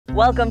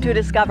Welcome to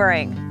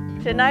Discovering.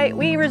 Tonight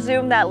we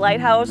resume that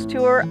lighthouse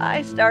tour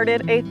I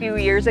started a few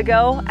years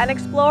ago and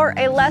explore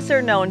a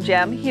lesser known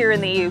gem here in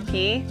the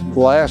UP.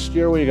 Last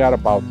year we got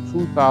about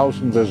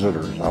 2,000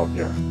 visitors out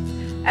here.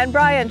 And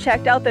Brian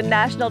checked out the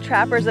National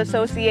Trappers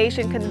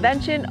Association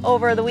convention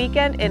over the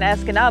weekend in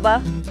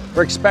Escanaba.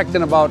 We're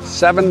expecting about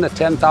 7,000 to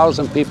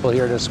 10,000 people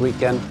here this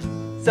weekend.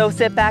 So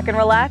sit back and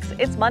relax.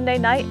 It's Monday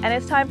night and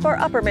it's time for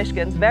Upper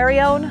Michigan's very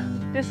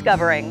own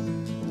Discovering.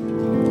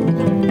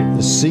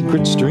 The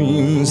secret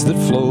streams that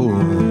flow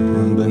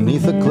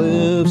beneath the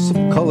cliffs of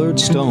colored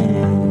stone,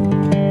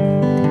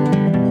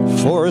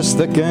 forest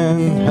thick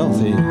and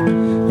healthy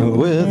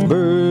with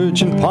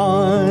birch and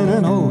pine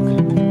and oak,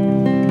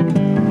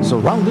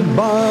 surrounded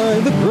by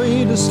the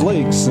greatest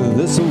lakes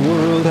this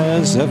world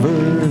has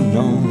ever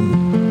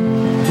known.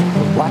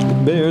 The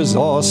black bear's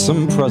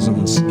awesome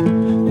presence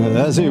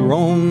as he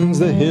roams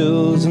the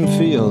hills and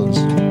fields,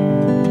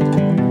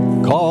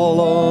 call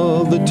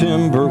of the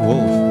timber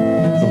wolf,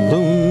 the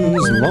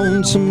loon's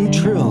lonesome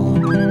trill,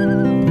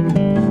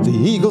 the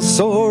eagle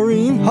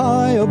soaring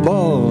high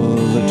above,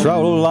 the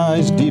trout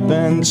lies deep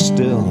and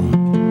still.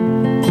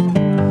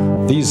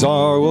 These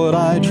are what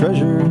I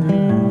treasure,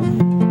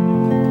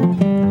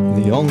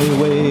 the only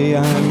way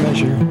I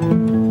measure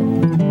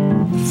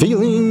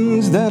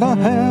feelings that I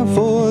have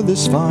for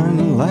this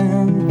fine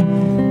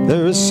land.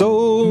 There is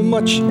so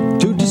much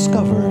to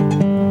discover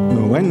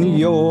when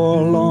you're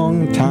a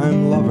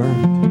long-time lover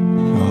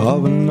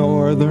of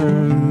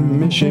northern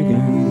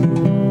Michigan.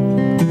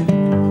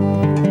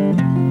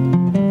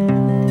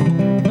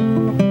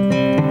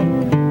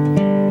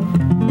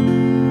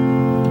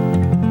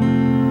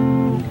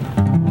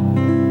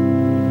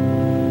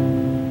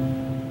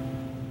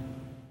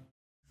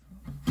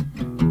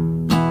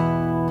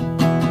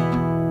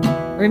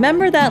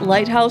 Remember that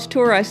lighthouse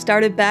tour I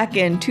started back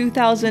in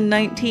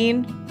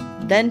 2019?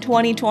 Then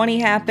 2020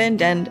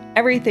 happened and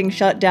everything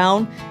shut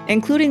down,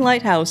 including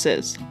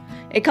lighthouses.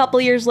 A couple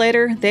years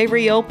later, they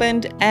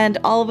reopened and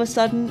all of a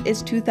sudden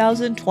it's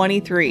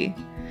 2023.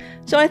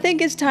 So I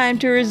think it's time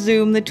to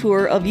resume the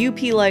tour of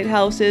UP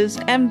lighthouses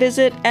and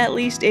visit at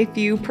least a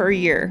few per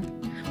year.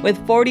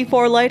 With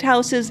 44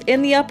 lighthouses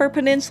in the Upper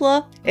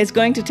Peninsula, it's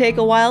going to take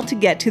a while to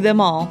get to them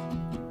all.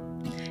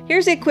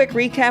 Here's a quick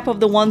recap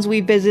of the ones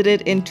we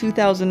visited in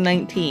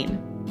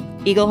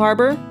 2019. Eagle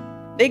Harbor,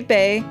 Big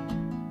Bay,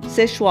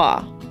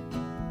 Sichuan.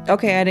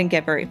 Okay, I didn't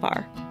get very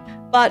far.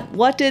 But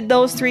what did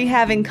those three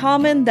have in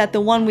common that the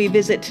one we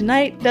visit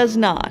tonight does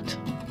not?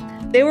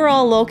 They were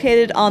all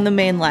located on the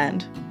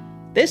mainland.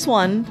 This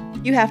one,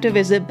 you have to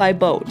visit by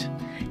boat.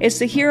 It's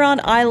the Huron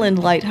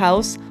Island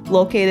Lighthouse,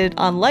 located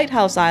on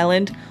Lighthouse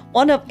Island,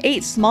 one of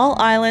 8 small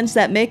islands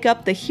that make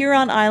up the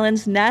Huron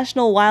Islands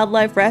National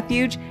Wildlife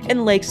Refuge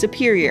in Lake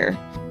Superior,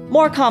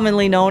 more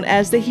commonly known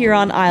as the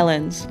Huron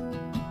Islands.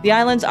 The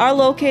islands are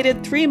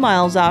located 3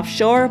 miles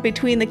offshore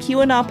between the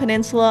Keweenaw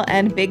Peninsula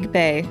and Big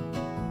Bay.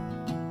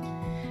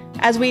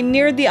 As we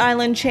neared the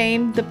island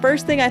chain, the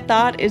first thing I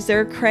thought is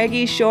their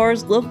craggy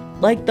shores looked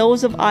like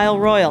those of Isle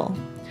Royal.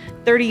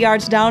 30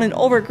 yards down an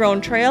overgrown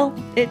trail,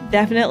 it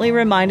definitely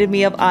reminded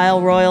me of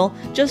Isle Royal,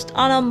 just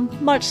on a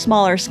much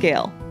smaller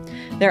scale.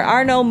 There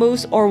are no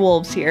moose or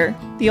wolves here.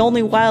 The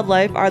only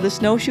wildlife are the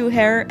snowshoe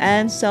hare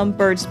and some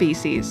bird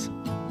species.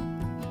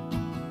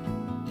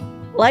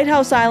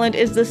 Lighthouse Island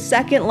is the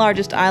second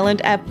largest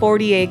island at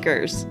 40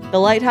 acres. The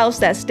lighthouse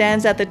that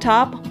stands at the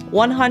top,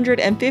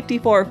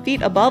 154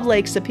 feet above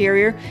Lake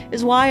Superior,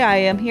 is why I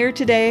am here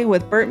today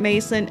with Bert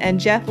Mason and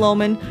Jeff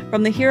Lohman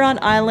from the Huron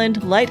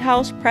Island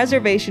Lighthouse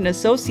Preservation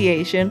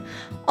Association,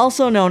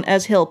 also known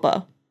as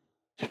HILPA.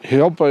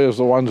 HILPA is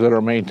the ones that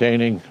are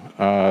maintaining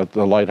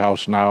the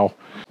lighthouse now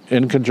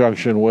in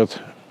conjunction with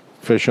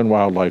Fish and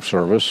Wildlife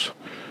Service.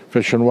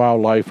 Fish and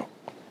Wildlife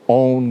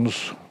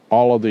owns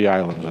all of the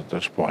islands at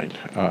this point.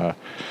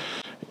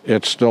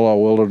 It's still a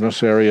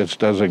wilderness area. It's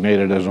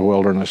designated as a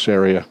wilderness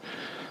area.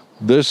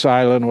 This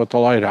island with the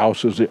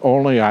lighthouse is the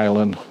only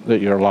island that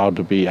you're allowed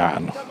to be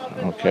on,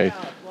 okay?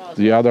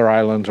 The other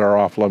islands are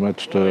off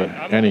limits to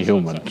any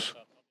humans.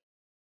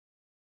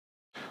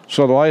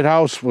 So the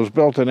lighthouse was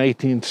built in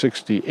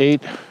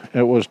 1868.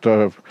 It was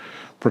to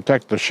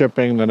protect the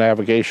shipping, the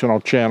navigational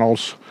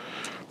channels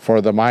for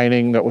the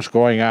mining that was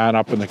going on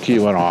up in the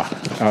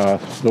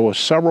Keweenaw. There were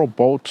several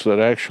boats that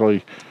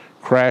actually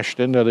crashed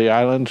into the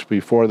islands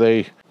before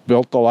they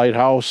built the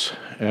lighthouse,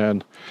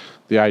 and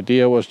the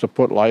idea was to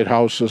put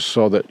lighthouses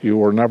so that you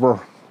were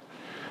never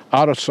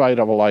out of sight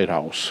of a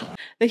lighthouse.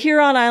 The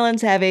Huron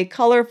Islands have a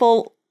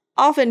colorful,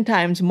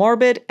 oftentimes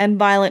morbid and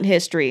violent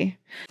history.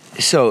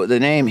 So the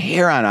name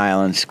Huron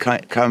Islands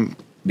come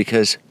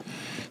because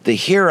the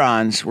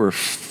Hurons were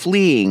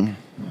fleeing,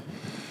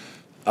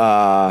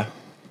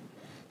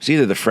 it's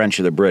either the French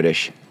or the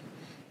British,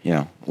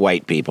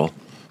 white people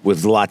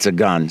with lots of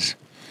guns.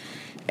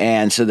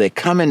 And so they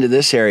come into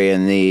this area,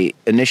 and the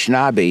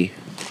Anishinaabe,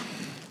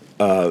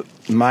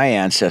 my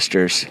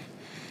ancestors,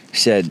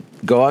 said,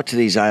 go out to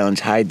these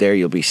islands, hide there,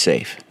 you'll be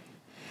safe.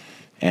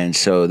 And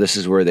so this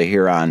is where the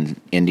Huron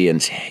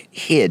Indians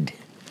hid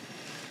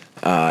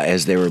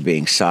as they were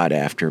being sought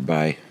after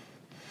by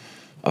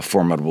a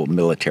formidable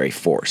military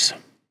force.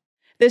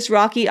 This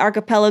rocky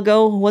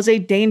archipelago was a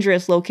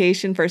dangerous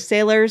location for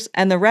sailors,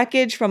 and the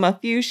wreckage from a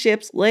few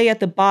ships lay at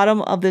the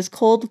bottom of this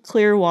cold,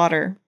 clear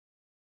water.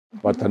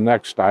 But the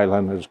next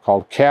island is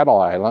called Cattle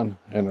Island,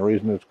 and the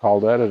reason it's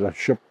called that is a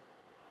ship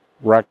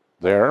wrecked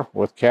there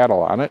with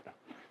cattle on it,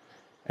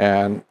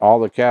 and all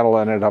the cattle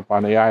ended up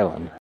on the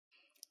island.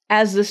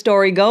 As the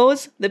story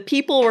goes, the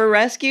people were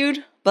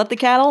rescued, but the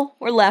cattle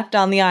were left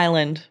on the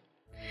island.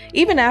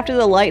 Even after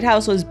the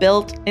lighthouse was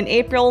built, in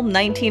April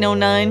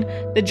 1909,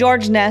 the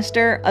George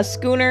Nestor, a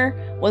schooner,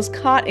 was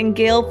caught in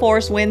gale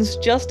force winds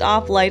just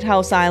off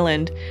Lighthouse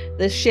Island.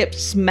 The ship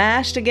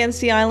smashed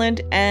against the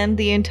island and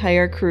the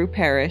entire crew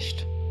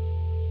perished.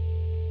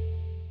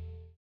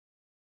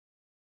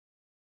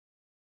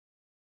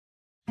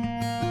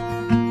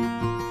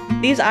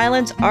 These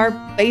islands are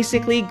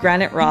basically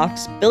granite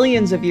rocks,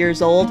 billions of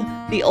years old,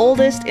 the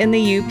oldest in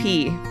the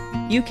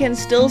UP. You can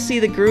still see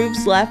the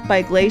grooves left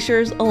by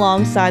glaciers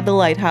alongside the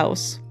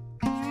lighthouse.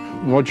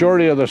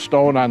 Majority of the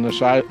stone on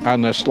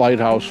this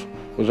lighthouse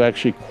was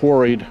actually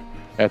quarried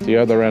at the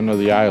other end of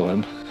the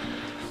island.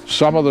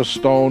 Some of the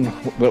stone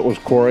that was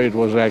quarried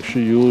was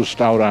actually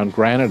used out on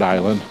Granite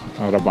Island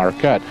out of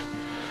Marquette,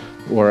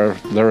 where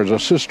there is a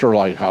sister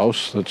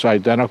lighthouse that's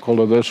identical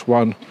to this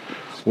one,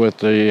 with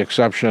the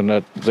exception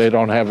that they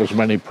don't have as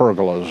many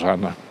pergolas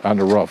on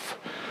the roof.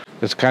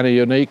 It's kind of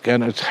unique,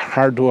 and it's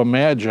hard to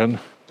imagine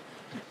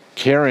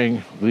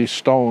carrying these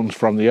stones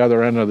from the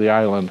other end of the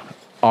island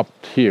up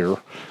here.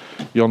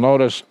 You'll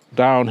notice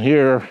down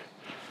here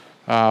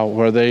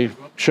where they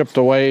chipped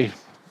away,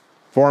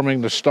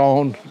 forming the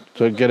stone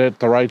to get it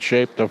the right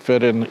shape to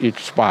fit in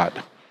each spot.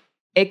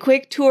 A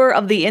quick tour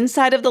of the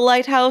inside of the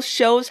lighthouse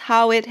shows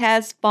how it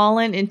has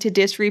fallen into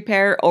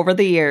disrepair over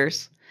the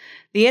years.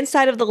 The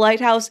inside of the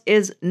lighthouse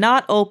is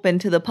not open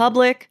to the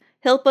public.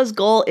 Hilpa's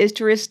goal is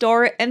to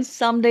restore it and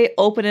someday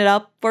open it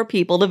up for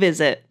people to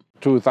visit.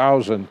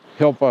 2000,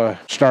 Hilpa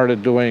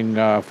started doing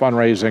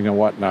fundraising and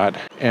whatnot,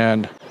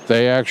 and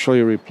they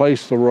actually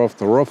replaced the roof.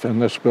 The roof in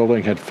this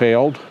building had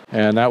failed,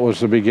 and that was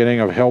the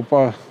beginning of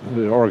Hilpa.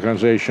 The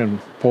organization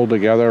pulled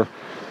together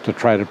to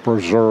try to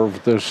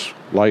preserve this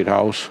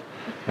lighthouse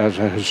as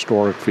a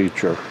historic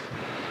feature.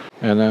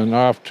 And then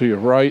off to your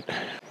right,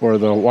 where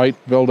the white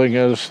building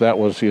is, that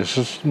was the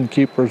assistant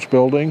keeper's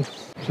building.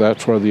 So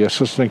that's where the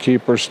assistant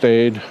keeper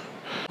stayed.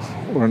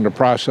 We're in the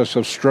process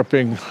of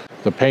stripping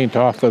the paint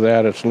off of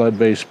that. It's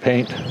lead-based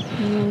paint.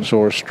 So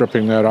we're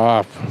stripping that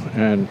off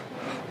and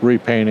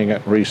repainting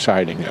it,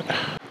 residing it.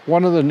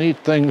 One of the neat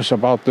things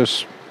about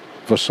this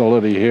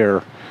facility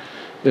here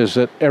is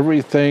that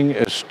everything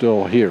is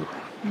still here.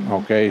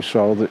 Okay,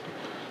 so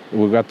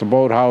we've got the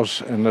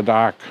boathouse and the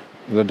dock.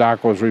 The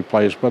dock was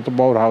replaced, but the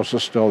boathouse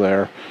is still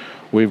there.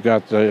 We've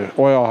got the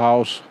oil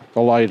house,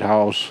 the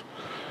lighthouse,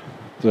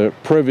 the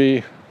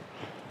privy.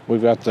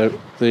 We've got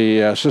the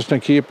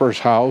assistant keeper's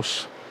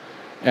house.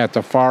 At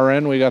the far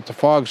end, we got the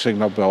fog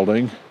signal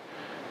building.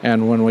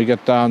 And when we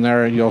get down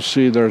there, you'll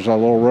see there's a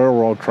little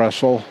railroad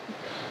trestle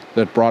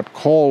that brought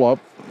coal up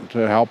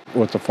to help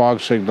with the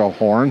fog signal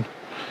horn.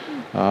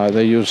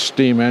 They use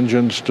steam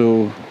engines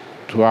to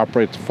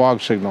operate the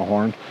fog signal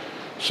horn.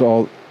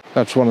 So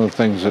that's one of the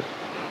things that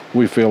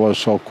we feel is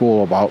so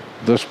cool about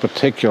this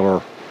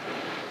particular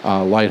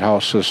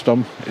lighthouse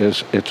system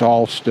is it's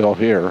all still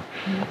here,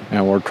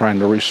 and we're trying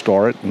to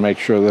restore it and make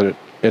sure that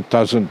it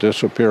doesn't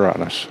disappear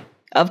on us.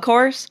 Of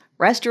course,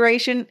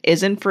 restoration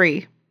isn't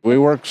free. We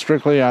work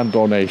strictly on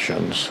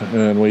donations,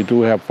 and we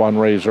do have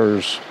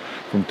fundraisers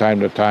from time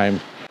to time.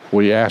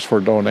 We ask for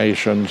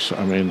donations.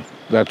 I mean,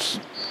 that's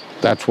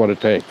what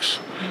it takes.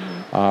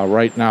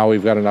 Right now,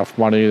 we've got enough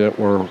money that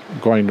we're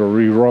going to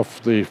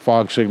re-roof the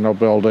fog signal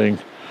building.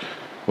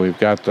 We've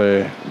got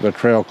the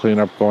trail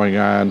cleanup going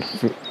on.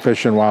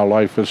 Fish and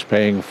Wildlife is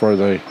paying for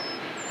the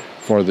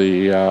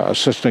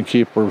assistant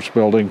keeper's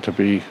building to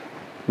be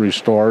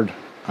restored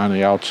on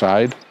the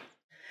outside.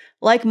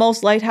 Like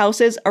most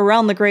lighthouses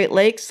around the Great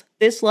Lakes,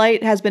 this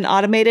light has been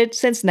automated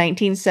since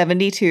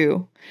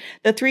 1972.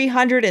 The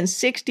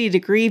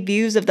 360-degree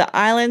views of the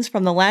islands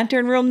from the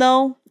lantern room,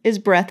 though, is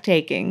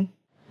breathtaking.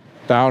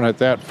 Down at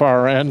that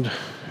far end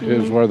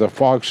is where the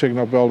fog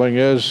signal building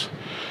is.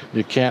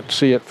 You can't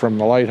see it from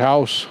the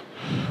lighthouse,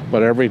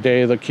 but every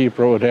day the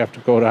keeper would have to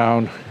go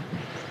down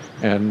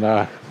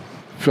and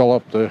fill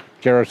up the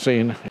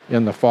kerosene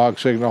in the fog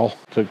signal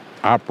to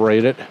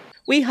operate it.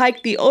 We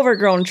hiked the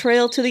overgrown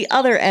trail to the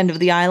other end of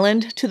the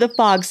island to the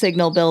fog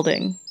signal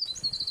building.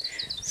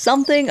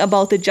 Something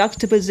about the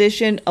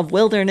juxtaposition of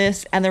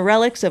wilderness and the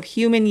relics of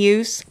human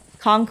use,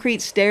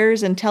 concrete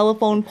stairs and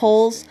telephone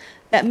poles,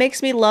 that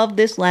makes me love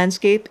this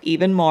landscape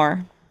even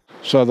more.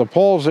 So the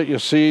poles that you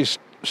see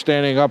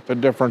standing up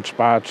in different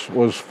spots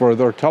was for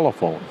their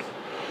telephone.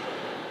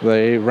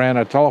 They ran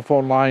a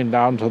telephone line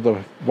down to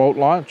the boat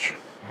launch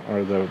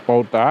or the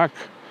boat dock,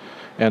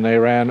 and they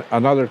ran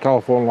another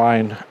telephone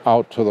line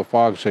out to the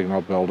fog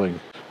signal building.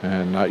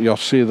 And you'll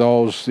see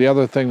those. The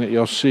other thing that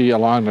you'll see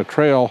along the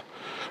trail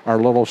are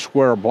little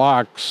square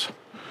blocks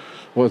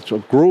with a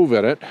groove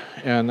in it,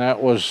 and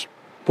that was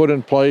put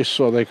in place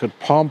so they could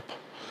pump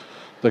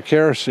the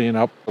kerosene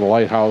up the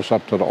lighthouse,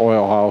 up to the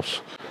oil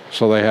house.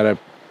 So they had a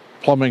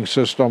plumbing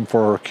system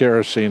for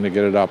kerosene to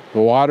get it up.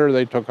 The water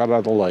they took out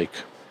of the lake.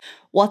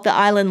 What the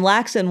island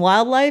lacks in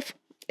wildlife,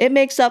 it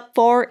makes up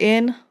for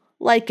in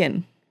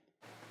lichen.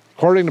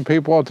 According to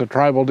people at the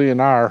tribal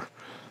DNR,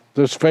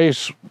 this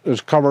face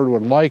is covered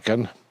with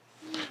lichen,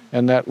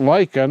 and that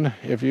lichen,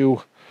 if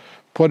you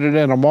put it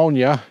in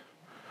ammonia,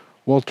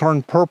 will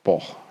turn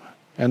purple,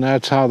 and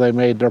that's how they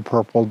made their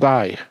purple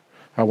dye.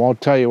 I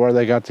won't tell you where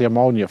they got the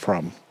ammonia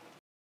from.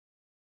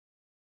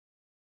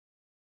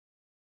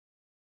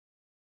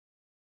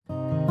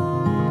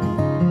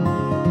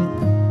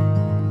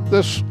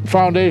 This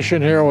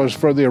foundation here was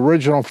for the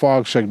original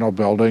fog signal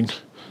building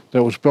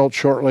that was built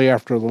shortly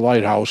after the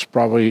lighthouse,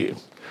 probably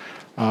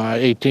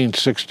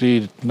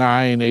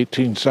 1869,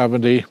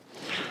 1870.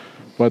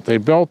 But they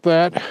built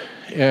that,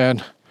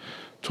 and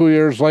 2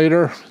 years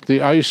later,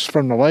 the ice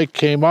from the lake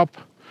came up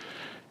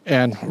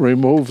and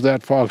removed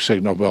that fog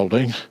signal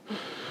building.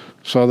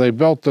 So they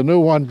built the new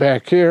one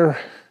back here,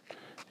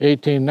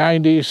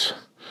 1890s,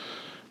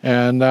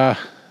 and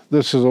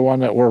this is the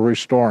one that we're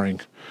restoring.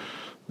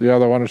 The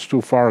other one is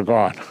too far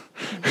gone.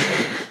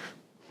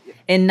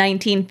 In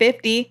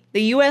 1950,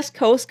 the U.S.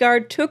 Coast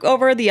Guard took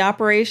over the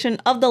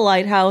operation of the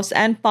lighthouse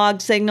and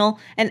fog signal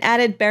and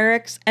added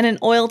barracks and an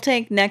oil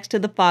tank next to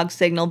the fog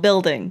signal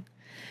building.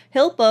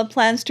 HILPA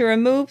plans to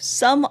remove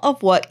some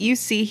of what you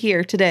see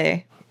here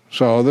today.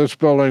 So this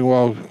building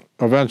will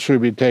eventually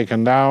be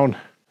taken down,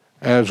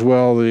 as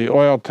will the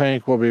oil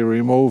tank will be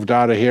removed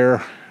out of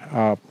here.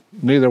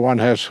 Neither one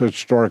has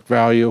historic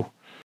value.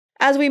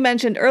 As we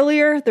mentioned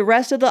earlier, the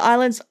rest of the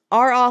islands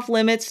are off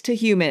limits to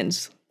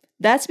humans.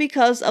 That's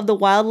because of the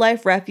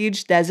Wildlife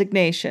Refuge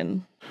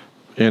designation.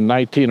 In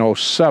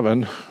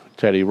 1907,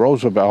 Teddy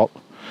Roosevelt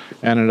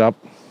ended up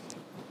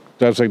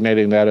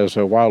designating that as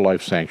a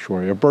wildlife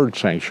sanctuary, a bird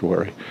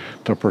sanctuary,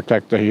 to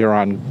protect the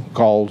Huron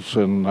gulls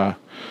and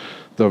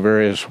the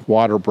various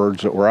water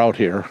birds that were out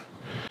here.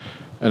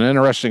 An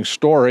interesting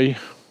story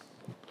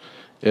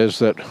is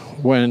that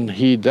when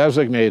he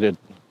designated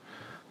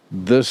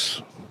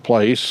this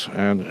place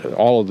and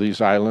all of these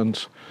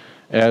islands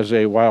as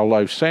a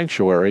wildlife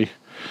sanctuary,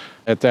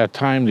 at that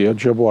time the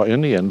Ojibwa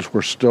Indians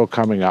were still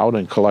coming out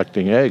and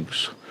collecting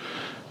eggs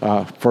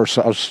for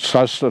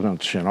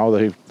sustenance. You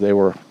know, they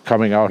were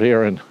coming out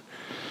here and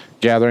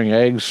gathering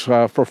eggs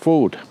for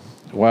food.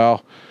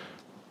 Well,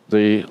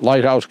 the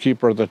lighthouse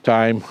keeper at the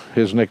time,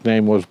 his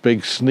nickname was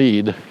Big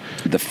Sneed.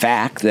 The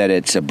fact that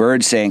it's a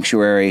bird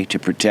sanctuary to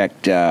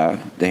protect the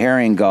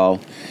herring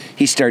gull,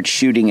 he starts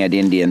shooting at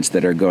Indians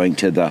that are going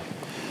to the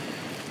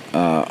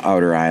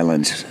outer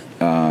islands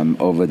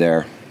over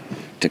there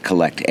to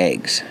collect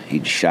eggs.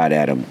 He shot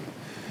at them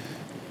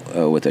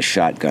with a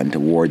shotgun to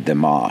ward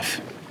them off,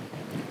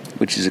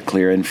 which is a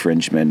clear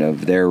infringement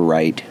of their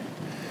right,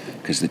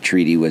 because the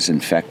treaty was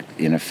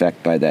in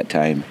effect by that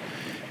time,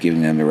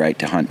 giving them the right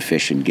to hunt,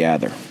 fish, and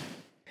gather.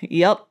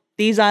 Yup,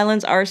 these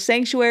islands are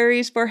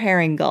sanctuaries for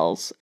herring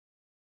gulls.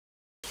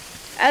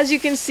 As you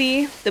can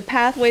see, the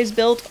pathways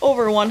built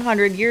over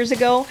 100 years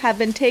ago have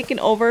been taken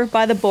over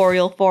by the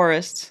boreal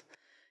forests.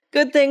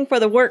 Good thing for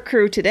the work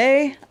crew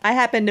today, I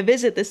happened to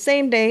visit the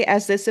same day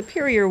as the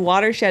Superior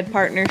Watershed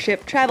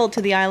Partnership traveled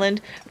to the island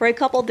for a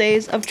couple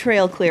days of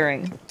trail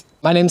clearing.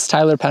 My name's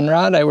Tyler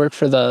Penrod. I work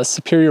for the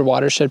Superior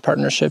Watershed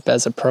Partnership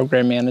as a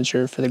program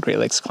manager for the Great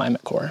Lakes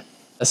Climate Corps.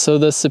 So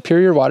the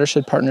Superior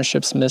Watershed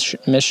Partnership's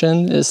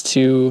mission is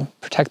to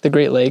protect the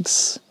Great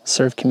Lakes,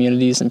 serve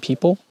communities and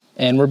people.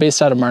 And we're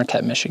based out of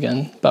Marquette,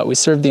 Michigan, but we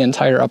serve the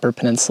entire Upper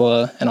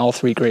Peninsula and all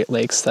 3 Great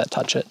Lakes that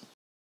touch it.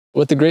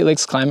 With the Great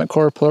Lakes Climate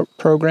Corps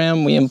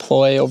program, we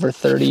employ over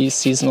 30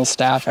 seasonal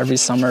staff every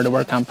summer to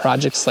work on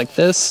projects like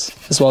this,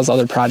 as well as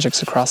other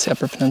projects across the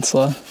Upper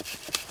Peninsula.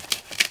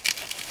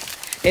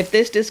 If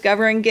this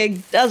discovering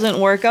gig doesn't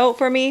work out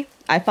for me,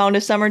 I found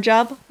a summer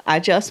job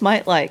I just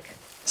might like.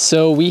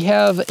 So we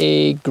have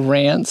a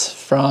grant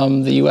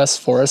from the U.S.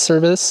 Forest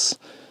Service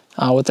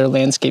with their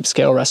landscape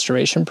scale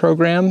restoration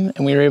program,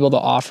 and we were able to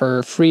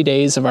offer free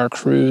days of our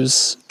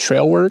crew's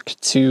trail work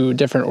to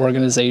different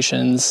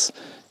organizations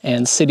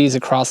and cities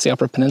across the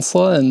Upper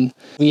Peninsula. And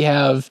we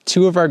have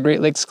 2 of our Great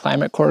Lakes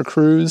Climate Corps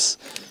crews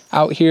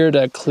out here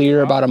to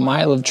clear about a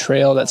mile of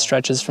trail that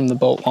stretches from the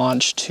boat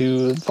launch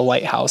to the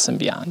lighthouse and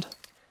beyond.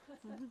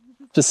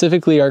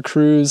 Specifically, our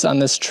crews on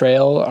this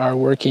trail are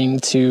working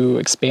to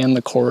expand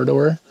the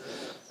corridor.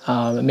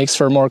 It makes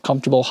for a more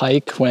comfortable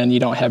hike when you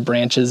don't have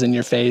branches in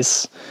your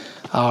face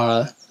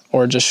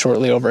or just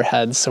shortly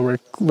overhead. So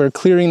we're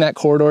clearing that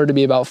corridor to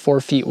be about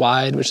 4 feet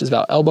wide, which is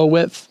about elbow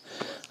width,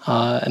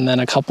 and then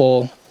a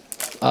couple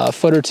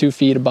foot or 2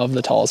 feet above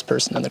the tallest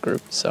person in the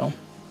group. So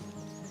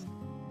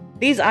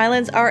these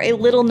islands are a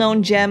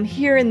little-known gem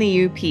here in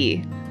the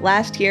UP.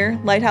 Last year,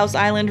 Lighthouse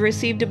Island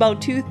received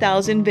about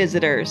 2,000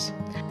 visitors.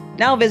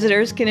 Now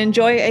visitors can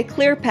enjoy a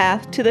clear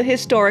path to the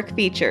historic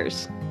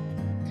features.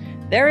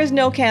 There is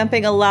no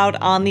camping allowed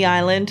on the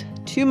island.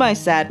 to my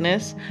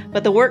sadness,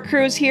 but the work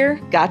crews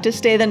here got to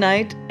stay the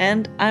night,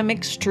 and I'm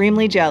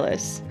extremely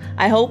jealous.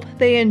 I hope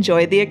they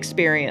enjoyed the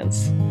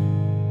experience.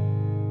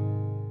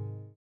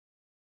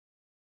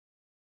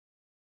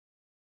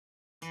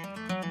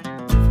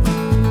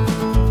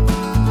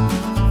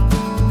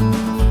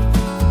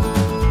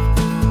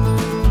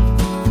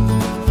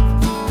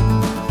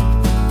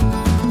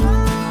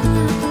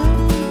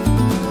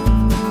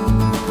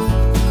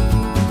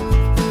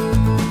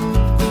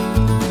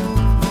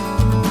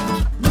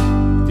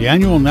 The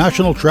annual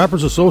National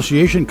Trappers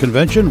Association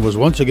convention was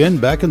once again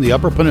back in the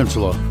Upper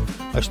Peninsula.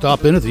 I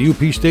stopped in at the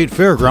UP State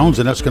Fairgrounds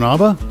in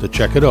Escanaba to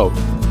check it out.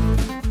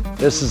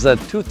 This is the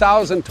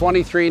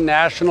 2023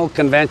 National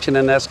Convention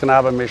in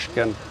Escanaba,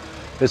 Michigan.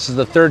 This is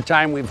the third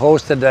time we've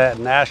hosted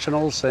the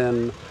Nationals,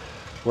 and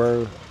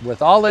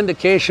with all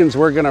indications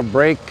we're going to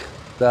break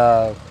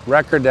the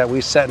record that we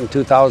set in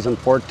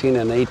 2014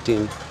 and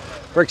 18.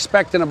 We're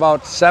expecting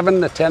about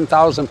 7,000 to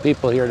 10,000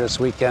 people here this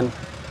weekend.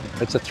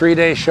 It's a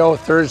 3-day show,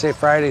 Thursday,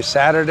 Friday,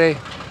 Saturday.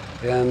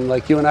 And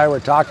like you and I were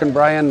talking,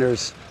 Brian,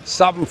 there's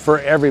something for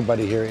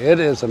everybody here. It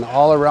is an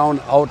all-around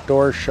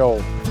outdoor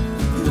show.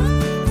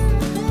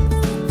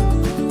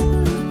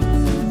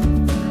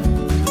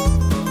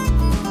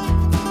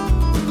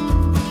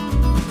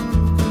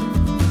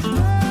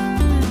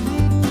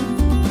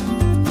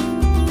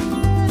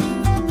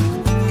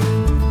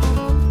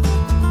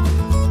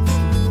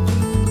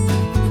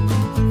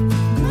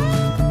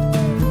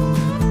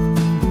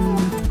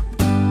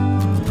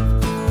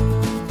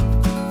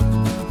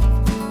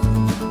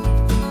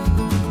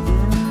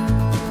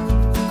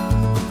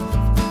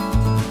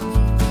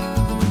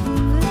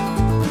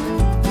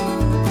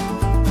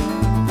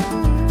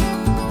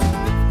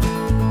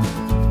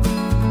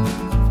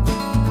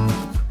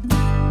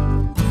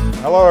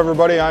 Hello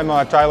everybody, I'm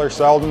Tyler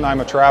Selden.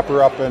 I'm a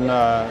trapper up in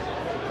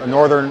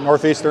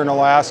northeastern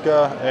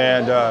Alaska,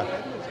 and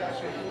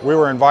we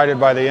were invited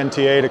by the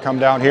NTA to come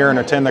down here and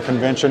attend the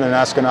convention in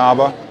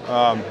Escanaba.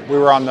 We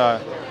were on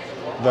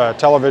the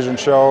television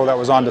show that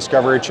was on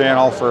Discovery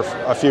Channel for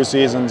a few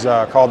seasons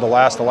called The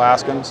Last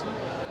Alaskans.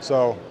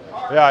 So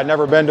yeah, I'd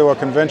never been to a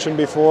convention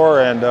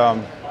before, and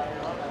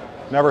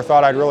never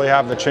thought I'd really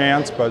have the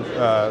chance, but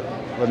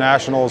the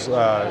Nationals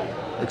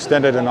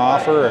extended an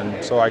offer,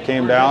 and so I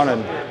came down,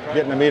 and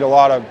getting to meet a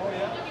lot of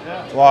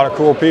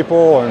cool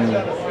people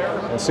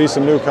and see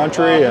some new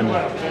country, and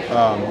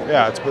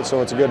yeah, it's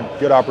a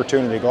good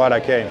opportunity. Glad I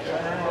came.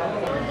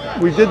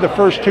 We did the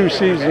first 2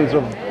 seasons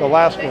of The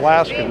Last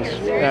Alaskans,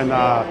 and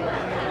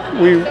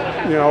we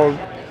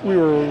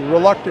were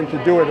reluctant to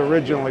do it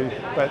originally,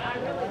 but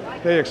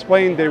they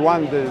explained they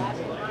wanted to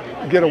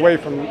get away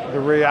from the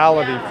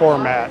reality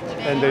format,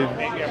 and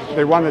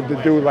they wanted to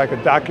do like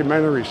a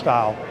documentary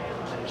style.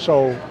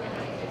 So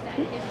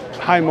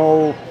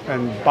Jaimo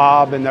and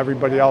Bob and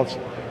everybody else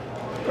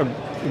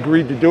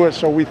agreed to do it,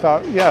 so we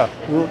thought, yeah,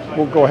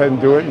 we'll go ahead and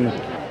do it. And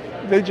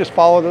they just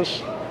followed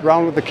us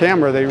around with the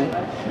camera.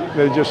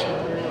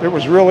 It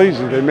was real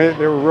easy. They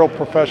were real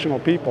professional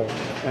people,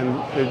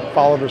 and they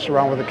followed us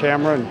around with the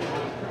camera, and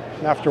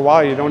after a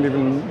while you don't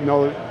even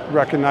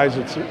recognize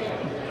it's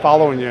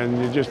following you, and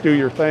you just do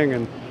your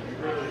thing.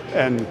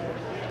 And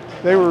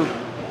they were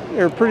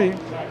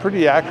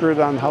pretty accurate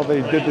on how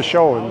they did the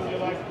show, and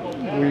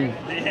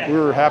we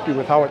were happy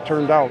with how it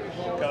turned out,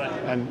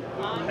 and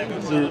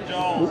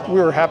we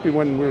were happy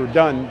when we were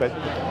done, but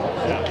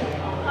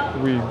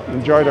we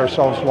enjoyed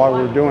ourselves while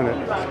we were doing it.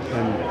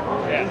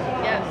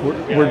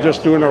 And we're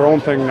just doing our own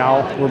thing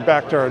now. We're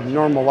back to our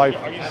normal life,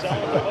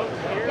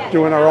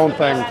 doing our own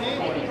thing,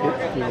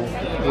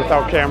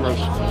 without cameras.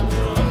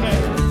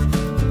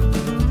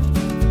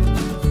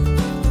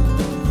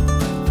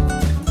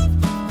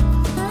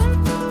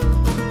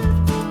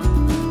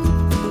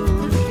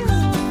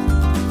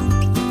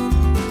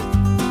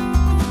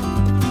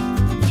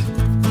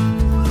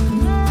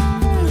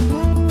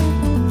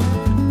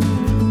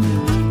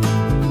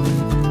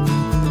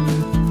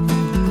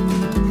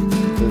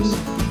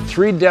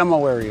 Three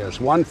demo areas,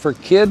 one for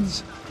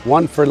kids,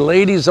 one for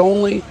ladies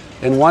only,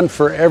 and one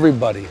for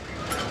everybody.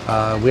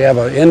 We have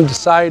an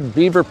inside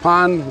beaver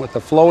pond with a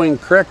flowing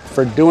creek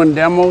for doing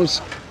demos,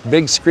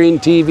 big screen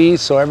TV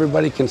so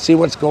everybody can see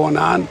what's going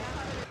on.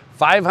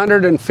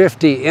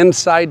 550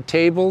 inside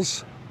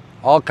tables,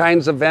 all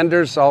kinds of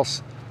vendors,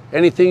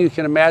 anything you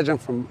can imagine,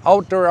 from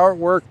outdoor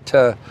artwork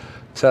to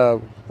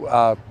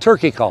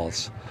turkey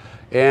calls.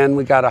 And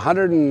we got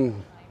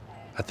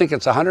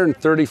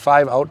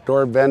 135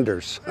 outdoor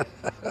vendors.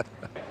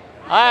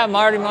 Hi, I'm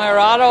Marty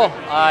Maiorato.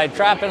 I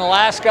trap in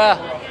Alaska.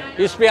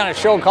 Used to be on a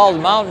show called The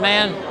Mountain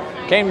Man.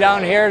 Came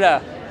down here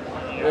to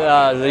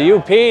the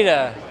UP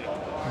to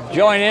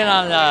join in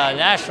on the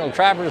National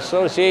Trappers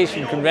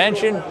Association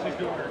convention.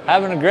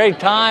 Having a great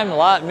time,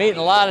 meeting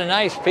a lot of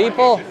nice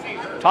people,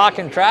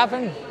 talking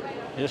trapping,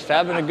 just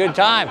having a good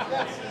time.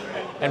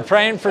 And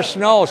praying for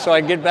snow so I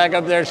can get back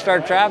up there and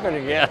start trapping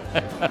again.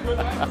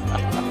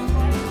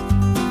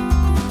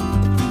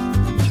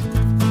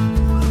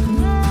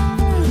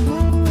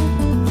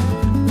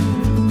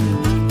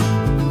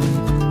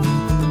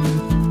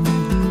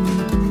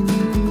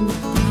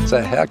 It's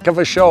a heck of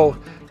a show.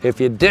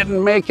 If you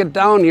didn't make it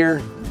down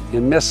here,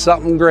 you missed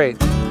something great.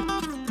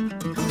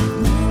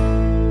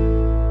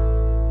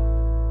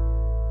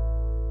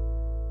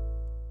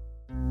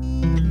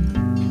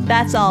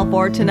 That's all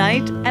for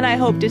tonight, and I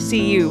hope to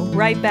see you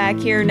right back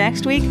here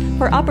next week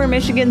for Upper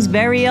Michigan's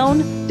very own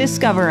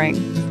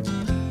Discovering.